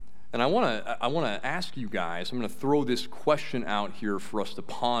And I want to ask you guys, I'm going to throw this question out here for us to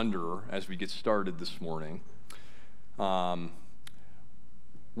ponder as we get started this morning. What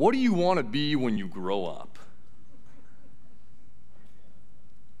do you want to be when you grow up?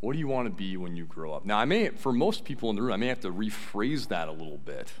 What do you want to be when you grow up? Now, for most people in the room, I may have to rephrase that a little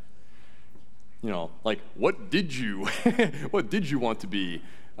bit. Like, what did you want to be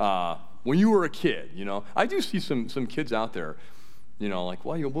when you were a kid? I do see some kids out there, like,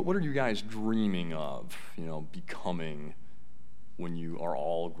 well, what are you guys dreaming of, becoming when you are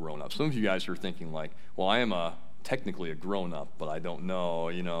all grown up? Some of you guys are thinking like, well, I am technically a grown up, but I don't know,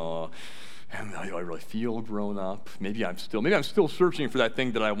 do I really feel grown up? Maybe I'm still searching for that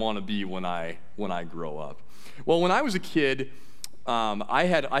thing that I want to be when I grow up. Well, when I was a kid, I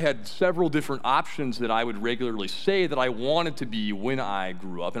had several different options that I would regularly say that I wanted to be when I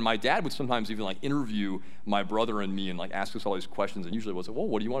grew up. And my dad would sometimes even interview my brother and me and ask us all these questions. And usually it was like, well,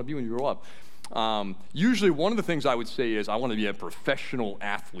 what do you want to be when you grow up? Usually one of the things I would say is I want to be a professional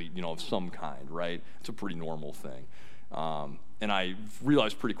athlete, of some kind, right? It's a pretty normal thing. And I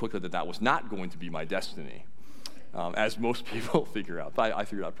realized pretty quickly that was not going to be my destiny, as most people figure out. I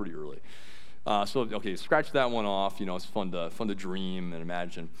figured out pretty early. Okay, scratch that one off. It's fun to dream and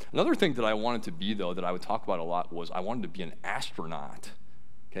imagine. Another thing that I wanted to be, though, that I would talk about a lot was I wanted to be an astronaut.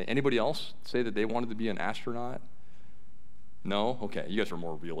 Okay, anybody else say that they wanted to be an astronaut? No? Okay, you guys are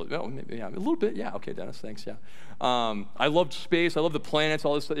more real. Oh, maybe, yeah, a little bit. Yeah, okay, Dennis, thanks, yeah. I loved space. I loved the planets,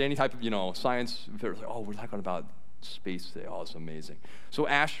 all this, any type of, science. We're talking about space today. Oh, it's amazing. So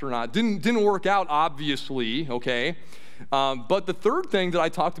astronaut. Didn't work out, obviously, okay? But the third thing that I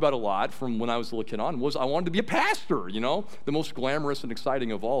talked about a lot from when I was a little kid on was I wanted to be a pastor, the most glamorous and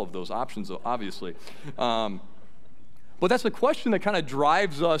exciting of all of those options, obviously. But that's a question that kind of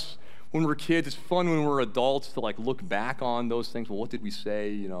drives us when we're kids. It's fun when we're adults to look back on those things. Well, what did we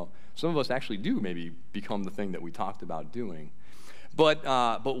say? Some of us actually do maybe become the thing that we talked about doing. But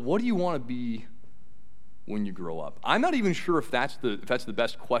what do you want to be when you grow up? I'm not even sure if that's the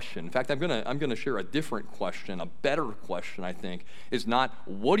best question. In fact, I'm gonna share a different question. A better question, I think, is not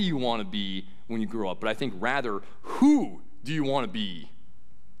what do you want to be when you grow up, but I think rather who do you want to be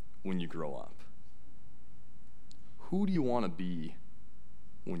when you grow up? Who do you want to be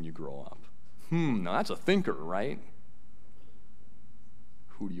when you grow up? Now that's a thinker, right?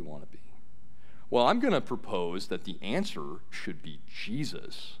 Who do you want to be? Well, I'm going to propose that the answer should be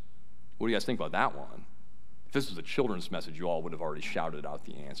Jesus. What do you guys think about that one? If this was a children's message, you all would have already shouted out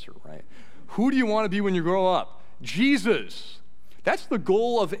the answer, right? Who do you want to be when you grow up? Jesus. That's the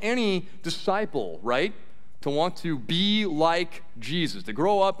goal of any disciple, right? To want to be like Jesus, to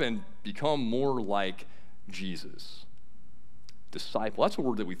grow up and become more like Jesus. Disciple, that's a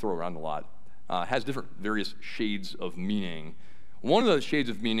word that we throw around a lot. Has different various shades of meaning. One of the shades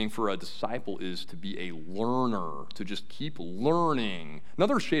of meaning for a disciple is to be a learner, to just keep learning.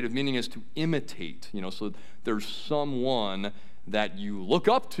 Another shade of meaning is to imitate, so there's someone that you look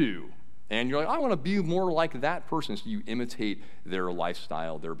up to, and you're like, I want to be more like that person, so you imitate their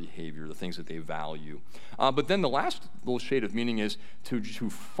lifestyle, their behavior, the things that they value. But then the last little shade of meaning is to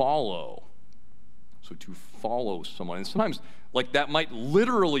follow. So to follow someone. And sometimes, that might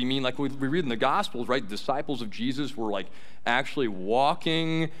literally mean, we read in the Gospels, right? Disciples of Jesus were, actually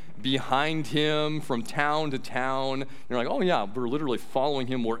walking behind him from town to town. You're like, oh, yeah, we're literally following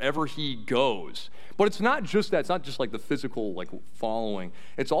him wherever he goes. But it's not just that. It's not just, the physical, following.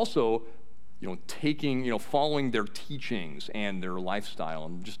 It's also, taking, following their teachings and their lifestyle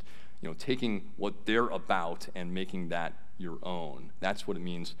and just, taking what they're about and making that your own. That's what it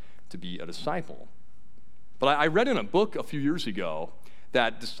means to be a disciple. But I read in a book a few years ago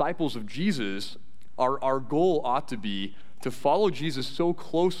that disciples of Jesus, our goal ought to be to follow Jesus so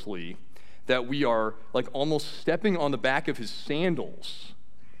closely that we are almost stepping on the back of his sandals.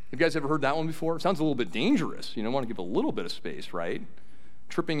 Have you guys ever heard that one before? It sounds a little bit dangerous. Want to give a little bit of space, right?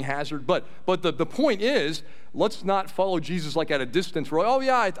 Tripping hazard. But the point is, let's not follow Jesus at a distance. We're oh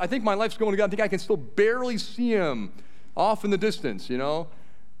yeah, I think my life's going to God. I think I can still barely see him off in the distance,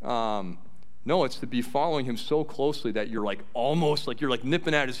 No, it's to be following him so closely that you're almost you're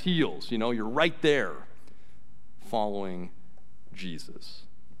nipping at his heels, you're right there following Jesus.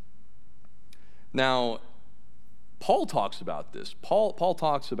 Now, Paul talks about this. Paul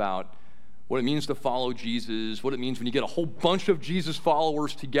talks about what it means to follow Jesus, what it means when you get a whole bunch of Jesus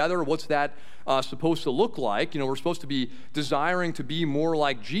followers together. What's that supposed to look like? We're supposed to be desiring to be more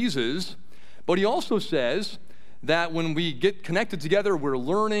like Jesus, but he also says that when we get connected together, we're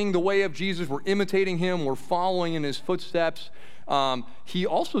learning the way of Jesus, we're imitating him, we're following in his footsteps. He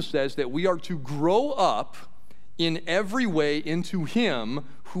also says that we are to grow up in every way into him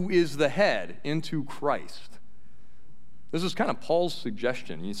who is the head, into Christ. This is kind of Paul's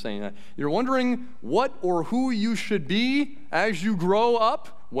suggestion. He's saying that you're wondering what or who you should be as you grow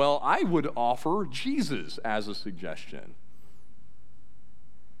up? Well, I would offer Jesus as a suggestion.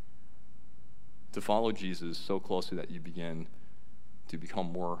 To follow Jesus so closely that you begin to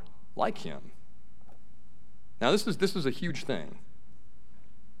become more like him. Now, this is a huge thing.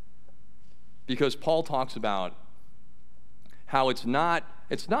 Because Paul talks about how it's not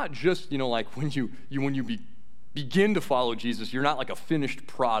just, like when you begin to follow Jesus, you're not like a finished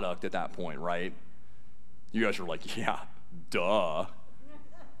product at that point, right? You guys are like, yeah, duh.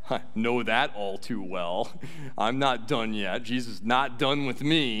 I know that all too well. I'm not done yet. Jesus is not done with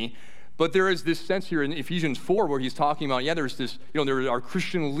me. But there is this sense here in Ephesians 4 where he's talking about, there's this, there are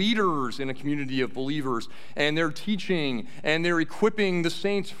Christian leaders in a community of believers, and they're teaching, and they're equipping the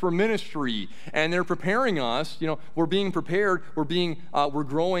saints for ministry, and they're preparing us, we're being prepared, we're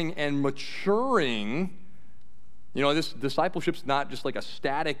growing and maturing. This discipleship's not just like a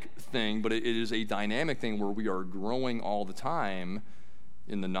static thing, but it is a dynamic thing where we are growing all the time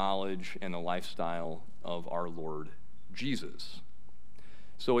in the knowledge and the lifestyle of our Lord Jesus.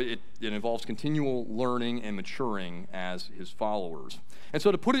 So it involves continual learning and maturing as his followers. And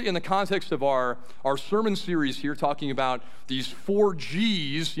so to put it in the context of our sermon series here, talking about these 4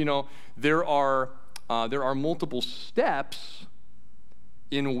 G's, there are multiple steps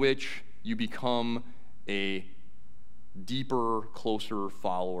in which you become a deeper, closer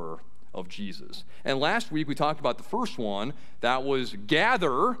follower of Jesus. And last week we talked about the first one, that was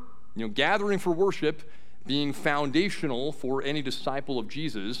gathering for worship, being foundational for any disciple of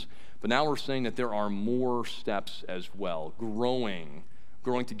Jesus. But now we're saying that there are more steps as well. Growing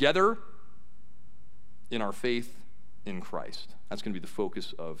together in our faith in Christ. That's going to be the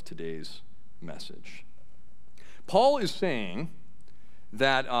focus of today's message. Paul is saying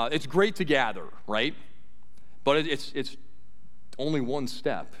that it's great to gather, right? But it's only one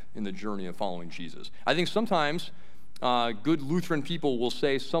step in the journey of following Jesus. I think sometimes good Lutheran people will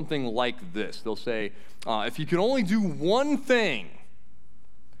say something like this. They'll say, if you can only do one thing,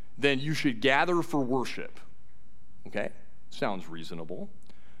 then you should gather for worship. Okay? Sounds reasonable.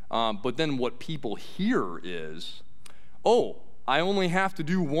 But then what people hear is, I only have to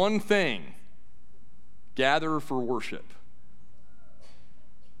do one thing. Gather for worship.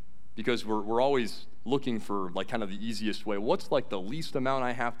 Because we're always looking for like kind of the easiest way. What's like the least amount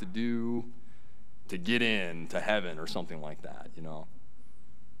I have to do to get in to heaven or something like that,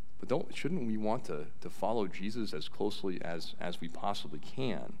 But shouldn't we want to follow Jesus as closely as we possibly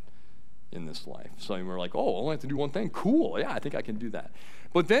can in this life? So we're like, I only have to do one thing. Cool, yeah, I think I can do that.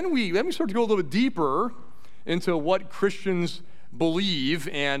 But then we start to go a little bit deeper into what Christians believe,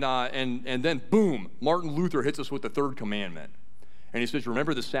 and then boom, Martin Luther hits us with the 3rd commandment. And he says,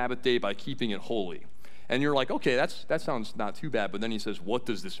 remember the Sabbath day by keeping it holy. And you're like, okay, that sounds not too bad. But then he says, what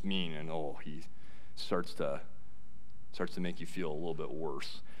does this mean? And he starts to make you feel a little bit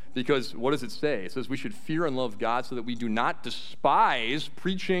worse. Because what does it say? It says we should fear and love God so that we do not despise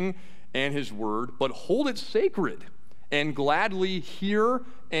preaching and his word, but hold it sacred and gladly hear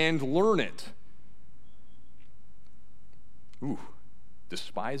and learn it.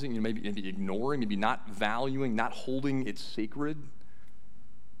 Despising, maybe ignoring, maybe not valuing, not holding it sacred.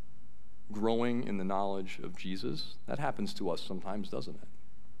 Growing in the knowledge of Jesus. That happens to us sometimes, doesn't it?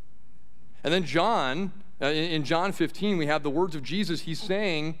 And then John, in John 15, we have the words of Jesus. He's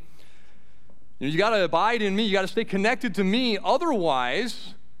saying, you got to abide in me. You got to stay connected to me.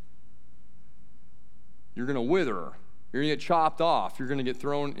 Otherwise, you're going to wither. You're going to get chopped off. You're going to get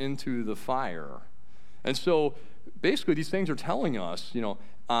thrown into the fire. And so basically these things are telling us,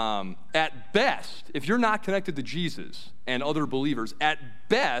 at best, if you're not connected to Jesus and other believers, at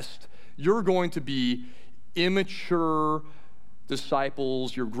best, you're going to be immature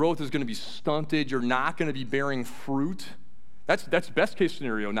disciples. Your growth is going to be stunted. You're not going to be bearing fruit. That's best case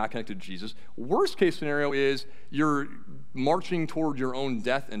scenario, not connected to Jesus. Worst case scenario is you're marching toward your own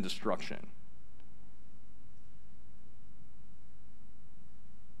death and destruction.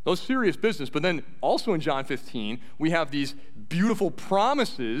 Those serious business. But then also in John 15, we have these beautiful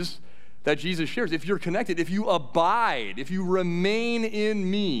promises that Jesus shares. If you're connected, if you abide, if you remain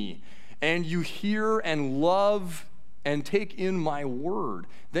in me, and you hear and love and take in my word,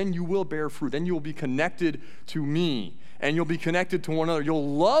 then you will bear fruit. Then you will be connected to me, and you'll be connected to one another.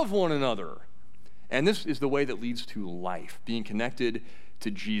 You'll love one another. And this is the way that leads to life, being connected to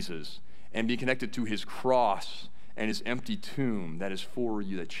Jesus and being connected to his cross and his empty tomb that is for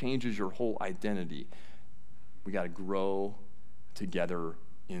you, that changes your whole identity. We got to grow together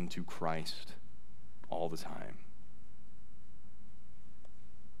into Christ all the time.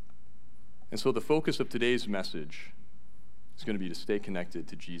 And so the focus of today's message is going to be to stay connected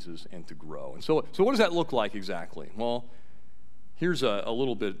to Jesus and to grow. And so what does that look like exactly? Well, here's a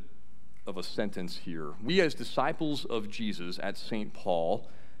little bit of a sentence here. We as disciples of Jesus at St. Paul,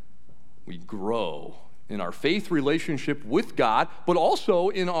 we grow in our faith relationship with God, but also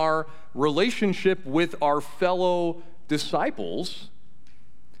in our relationship with our fellow disciples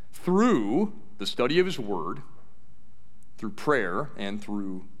through the study of His Word, through prayer, and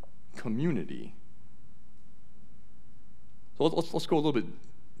through community. So let's go a little bit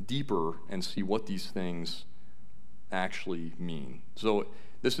deeper and see what these things actually mean. So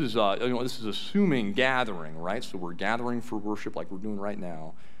this is assuming gathering, right? So we're gathering for worship like we're doing right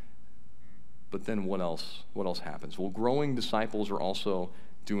now. But then what else happens? Well, growing disciples are also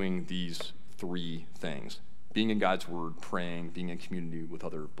doing these three things: being in God's Word, praying, being in community with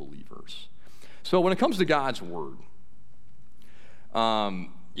other believers. So when it comes to God's Word,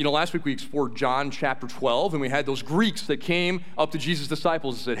 last week we explored John chapter 12, and we had those Greeks that came up to Jesus'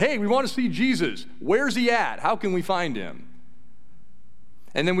 disciples and said, "Hey, we want to see Jesus. Where's He at? How can we find Him?"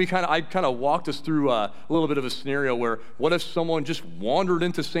 And then I kind of walked us through a little bit of a scenario where, what if someone just wandered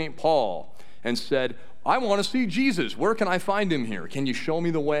into St. Paul and said, "I want to see Jesus. Where can I find Him here? Can you show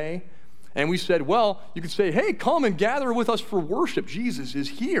me the way?" And we said, well, you could say, "Hey, come and gather with us for worship. Jesus is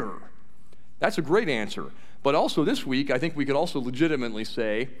here." That's a great answer. But also this week, I think we could also legitimately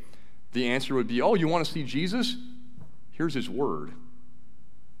say the answer would be, "Oh, you want to see Jesus? Here's His Word.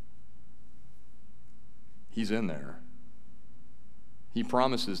 He's in there. He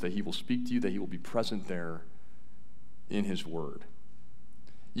promises that He will speak to you, that He will be present there in His Word."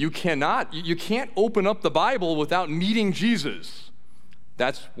 You can't open up the Bible without meeting Jesus.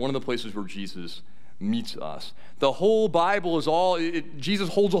 That's one of the places where Jesus meets us. The whole Bible is Jesus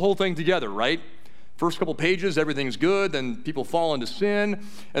holds the whole thing together, right? First couple pages, everything's good, then people fall into sin,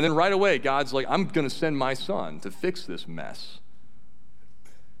 and then right away, God's like, "I'm going to send my Son to fix this mess."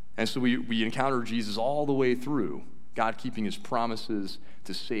 And so we encounter Jesus all the way through, God keeping His promises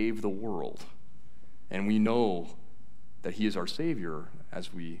to save the world. And we know that He is our Savior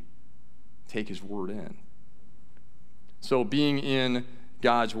as we take His Word in. So being in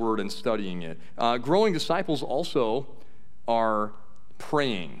God's Word and studying it. Growing disciples also are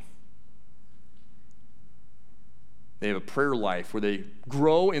praying. They have a prayer life where they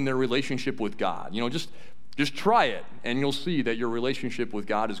grow in their relationship with God. Just try it, and you'll see that your relationship with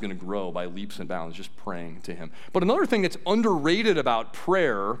God is going to grow by leaps and bounds, just praying to Him. But another thing that's underrated about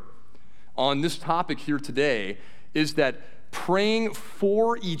prayer on this topic here today is that praying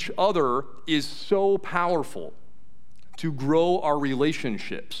for each other is so powerful to grow our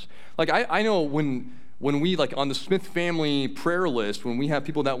relationships. Like I know when we, like on the Smith family prayer list, when we have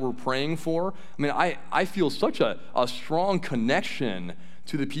people that we're praying for, I feel such a strong connection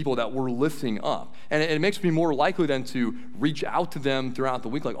to the people that we're lifting up. And it makes me more likely then to reach out to them throughout the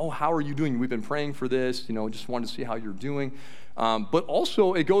week, like, "Oh, how are you doing? We've been praying for this, just wanted to see how you're doing." But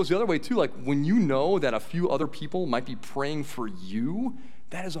also it goes the other way too, like when you know that a few other people might be praying for you,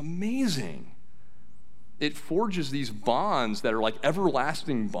 that is amazing. It forges these bonds that are like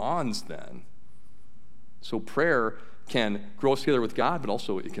everlasting bonds then. So prayer can grow us together with God, but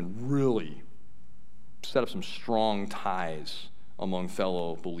also it can really set up some strong ties among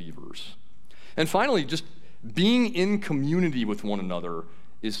fellow believers. And finally, just being in community with one another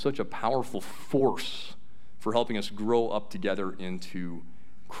is such a powerful force for helping us grow up together into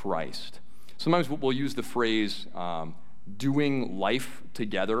Christ. Sometimes we'll use the phrase doing life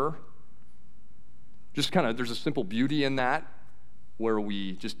together. Just there's a simple beauty in that, where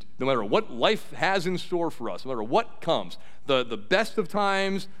we just, no matter what life has in store for us, no matter what comes, the best of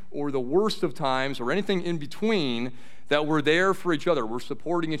times or the worst of times or anything in between, that we're there for each other. We're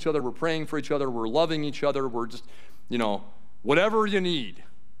supporting each other. We're praying for each other. We're loving each other. We're just, whatever you need,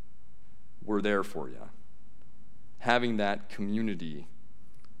 we're there for you. Having that community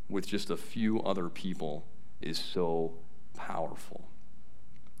with just a few other people is so powerful.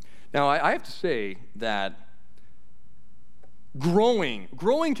 Now, I have to say that growing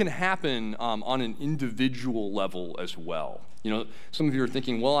can happen on an individual level as well. Some of you are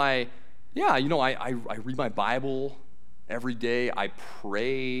thinking, well, I read my Bible every day, I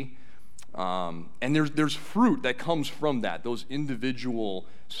pray, and there's fruit that comes from that, those individual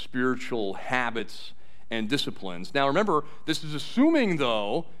spiritual habits and disciplines. Now remember, this is assuming,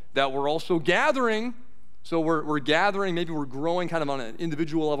 though, that we're also gathering. So we're gathering, maybe we're growing kind of on an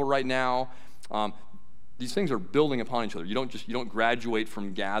individual level right now. These things are building upon each other. You don't graduate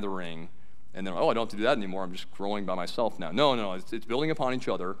from gathering and then, I don't have to do that anymore. I'm just growing by myself now. No, it's building upon each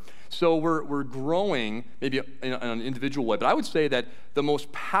other. So we're growing maybe in an individual way. But I would say that the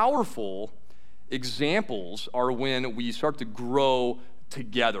most powerful examples are when we start to grow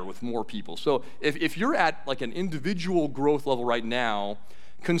together with more people. So if you're at like an individual growth level right now,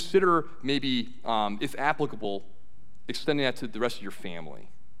 consider maybe, if applicable, extending that to the rest of your family.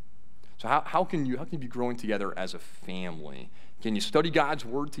 So how can you be growing together as a family? Can you study God's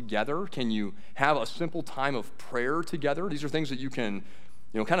word together? Can you have a simple time of prayer together? These are things that you can,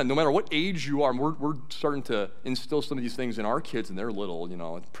 kind of no matter what age you are, and we're starting to instill some of these things in our kids, and they're little.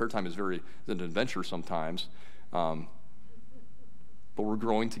 Prayer time is an adventure sometimes, but we're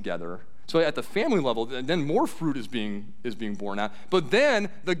growing together. So at the family level, then more fruit is being born out. But then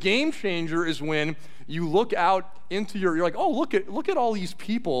the game changer is when you look out into you're like, oh, look at all these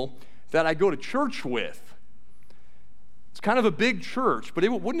people that I go to church with. It's kind of a big church, but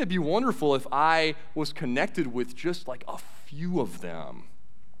wouldn't it be wonderful if I was connected with just like a few of them?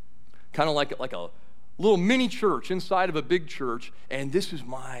 Kind of like a little mini church inside of a big church, and this is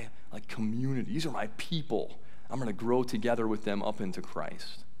my like community. These are my people. I'm going to grow together with them up into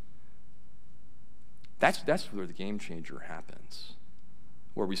Christ. That's where the game changer happens,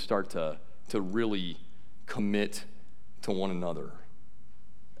 where we start to really commit to one another.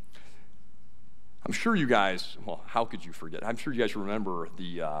 I'm sure you guys, well, how could you forget? I'm sure you guys remember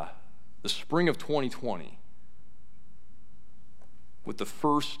the spring of 2020 with the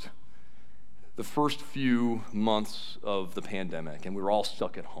first few months of the pandemic, and we were all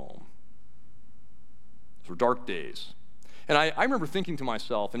stuck at home. Those were dark days. And I remember thinking to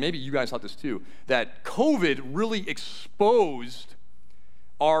myself, and maybe you guys thought this too, that COVID really exposed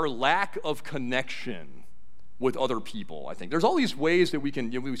our lack of connection with other people, I think. There's all these ways that we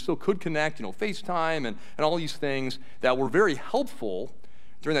can, we still could connect, FaceTime and all these things that were very helpful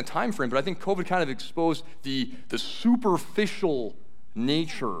during that time frame, but I think COVID kind of exposed the superficial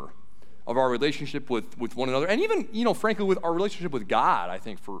nature of our relationship with one another, and even, frankly, with our relationship with God, I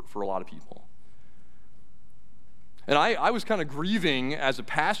think, for a lot of people. And I was kind of grieving as a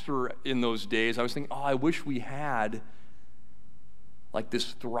pastor in those days. I was thinking, I wish we had like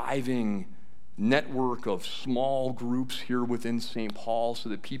this thriving network of small groups here within St. Paul so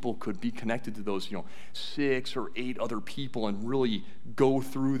that people could be connected to those, 6 or 8 other people and really go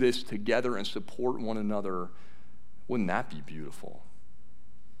through this together and support one another. Wouldn't that be beautiful?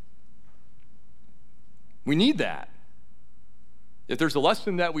 We need that. If there's a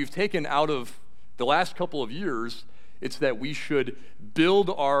lesson that we've taken out of the last couple of years, it's that we should build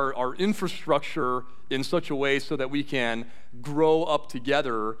our infrastructure in such a way so that we can grow up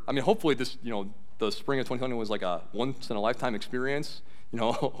together. I mean, hopefully this, the spring of 2020 was like a once-in-a-lifetime experience,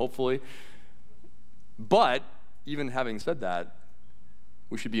 hopefully. But even having said that,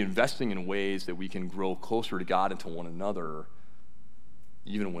 we should be investing in ways that we can grow closer to God and to one another,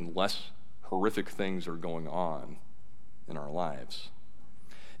 even when less horrific things are going on in our lives.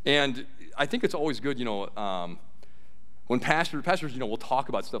 And I think it's always good, when pastors, will talk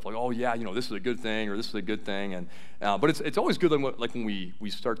about stuff like, oh yeah, this is a good thing or this is a good thing, and but it's always good when we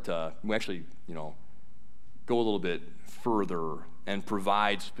start to we actually go a little bit further and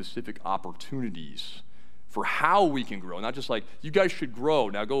provide specific opportunities for how we can grow, not just like you guys should grow,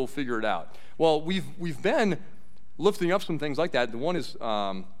 now go figure it out. Well, we've been lifting up some things like that. The one is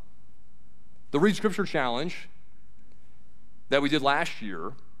the Read Scripture Challenge that we did last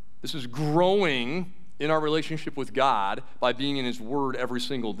year. This is growing in our relationship with God by being in His Word every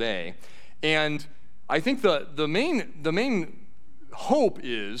single day. And I think the main hope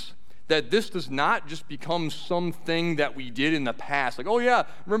is that this does not just become something that we did in the past. Like, oh yeah,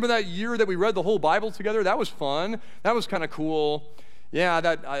 remember that year that we read the whole Bible together? That was fun. That was kind of cool. Yeah,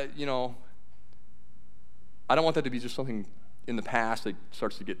 I don't want that to be just something in the past that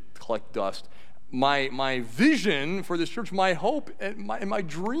starts to collect dust. My vision for this church, my hope and my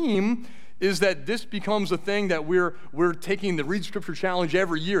dream is that this becomes a thing that we're taking the Read Scripture Challenge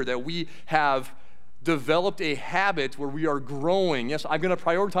every year, that we have developed a habit where we are growing. Yes, I'm going to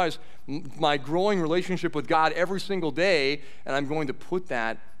prioritize my growing relationship with God every single day, and I'm going to put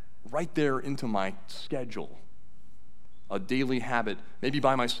that right there into my schedule. A daily habit, maybe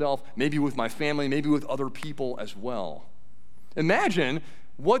by myself, maybe with my family, maybe with other people as well. Imagine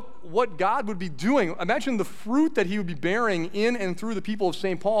what God would be doing. Imagine the fruit that He would be bearing in and through the people of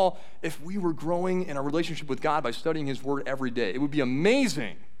St. Paul if we were growing in our relationship with God by studying His Word every day. It would be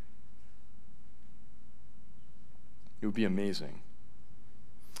amazing. It would be amazing.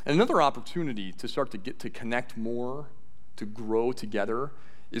 And another opportunity to start to get to connect more, to grow together,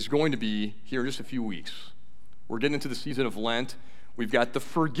 is going to be here in just a few weeks. We're getting into the season of Lent. We've got the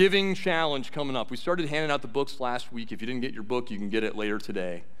Forgiving Challenge coming up. We started handing out the books last week. If you didn't get your book, you can get it later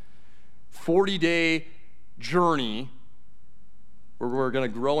today. 40-day journey We're going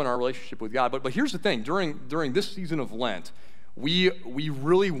to grow in our relationship with God. But here's the thing. During this season of Lent, we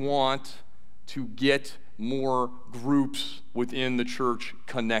really want to get more groups within the church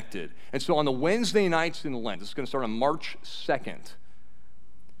connected. And so on the Wednesday nights in Lent, this is going to start on March 2nd,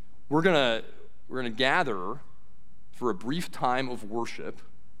 we're going to gather for a brief time of worship,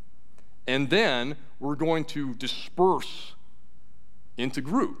 and then we're going to disperse into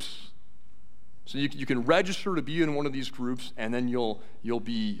groups. So you can register to be in one of these groups, and then you'll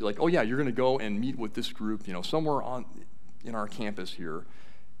be like, oh yeah, you're going to go and meet with this group, somewhere in our campus here,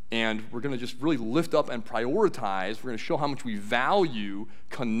 and we're going to just really lift up and prioritize. We're going to show how much we value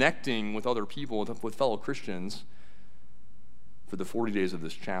connecting with other people, with fellow Christians, for the 40 days of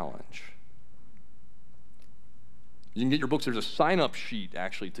this challenge. You can get your books. There's a sign-up sheet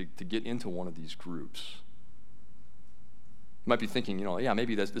actually to get into one of these groups. You might be thinking, yeah,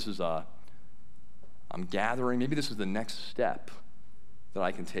 maybe this is I'm gathering. Maybe this is the next step that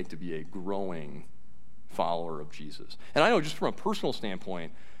I can take to be a growing follower of Jesus. And I know just from a personal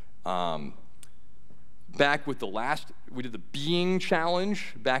standpoint, back with we did the Being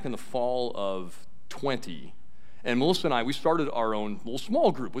Challenge back in the fall of 20. And Melissa and I, we started our own little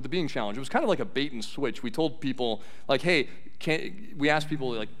small group with the Being Challenge. It was kind of like a bait and switch. We told people, like, hey, we asked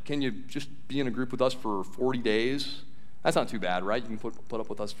people, like, can you just be in a group with us for 40 days? That's not too bad, right? You can put up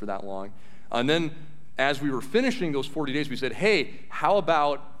with us for that long. And then as we were finishing those 40 days, we said, hey, how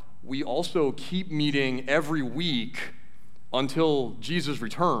about we also keep meeting every week until Jesus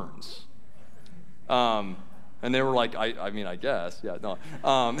returns? And they were like, I guess, yeah, no.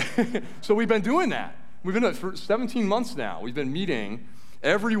 So we've been doing that. We've been doing it for 17 months now. We've been meeting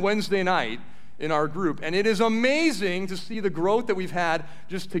every Wednesday night in our group, and it is amazing to see the growth that we've had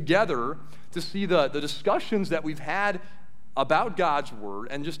just together, to see the discussions that we've had about God's Word,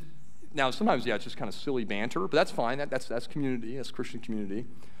 and just, now sometimes, yeah, it's just kind of silly banter, but that's fine. That's community, that's Christian community.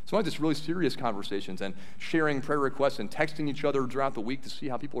 Sometimes it's really serious conversations and sharing prayer requests and texting each other throughout the week to see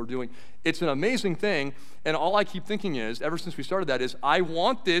how people are doing. It's an amazing thing, and all I keep thinking is, ever since we started that, is I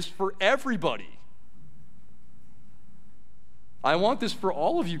want this for everybody. I want this for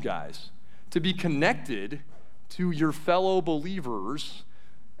all of you guys, to be connected to your fellow believers,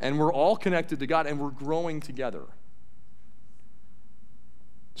 and we're all connected to God, and we're growing together.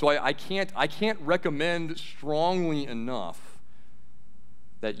 So I can't recommend strongly enough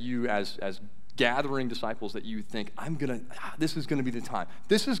that you, as gathering disciples, that you think, this is going to be the time.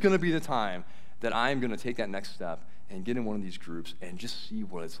 This is going to be the time that I'm going to take that next step and get in one of these groups and just see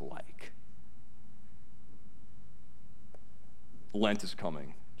what it's like. Lent is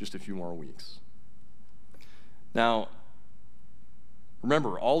coming, just a few more weeks. Now,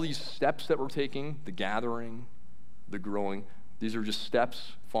 remember, all these steps that we're taking, the gathering, the growing, these are just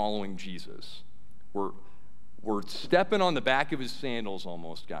steps following Jesus. We're stepping on the back of his sandals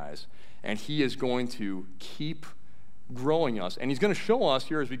almost, guys, and he is going to keep growing us. And he's going to show us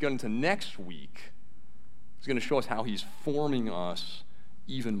here as we get into next week, he's going to show us how he's forming us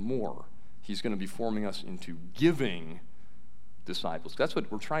even more. He's going to be forming us into giving disciples. That's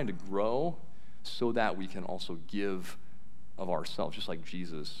what we're trying to grow, so that we can also give of ourselves, just like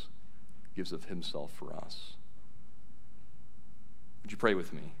Jesus gives of himself for us. Would you pray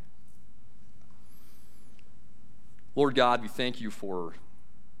with me? Lord God, we thank you for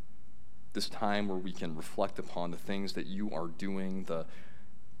this time where we can reflect upon the things that you are doing, the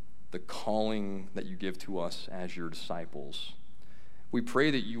calling that you give to us as your disciples. We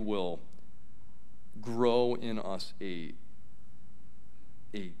pray that you will grow in us a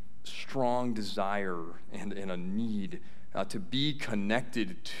strong desire and a need to be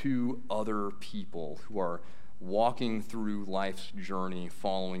connected to other people who are walking through life's journey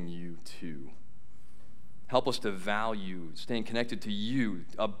following you too. Help us to value staying connected to you,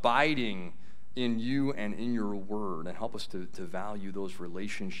 abiding in you and in your word, and help us to value those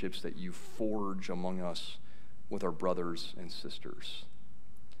relationships that you forge among us with our brothers and sisters.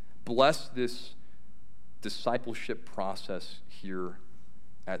 Bless this discipleship process here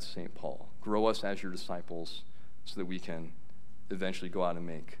at St. Paul. Grow us as your disciples so that we can eventually go out and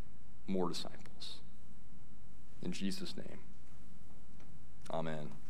make more disciples. In Jesus' name, amen.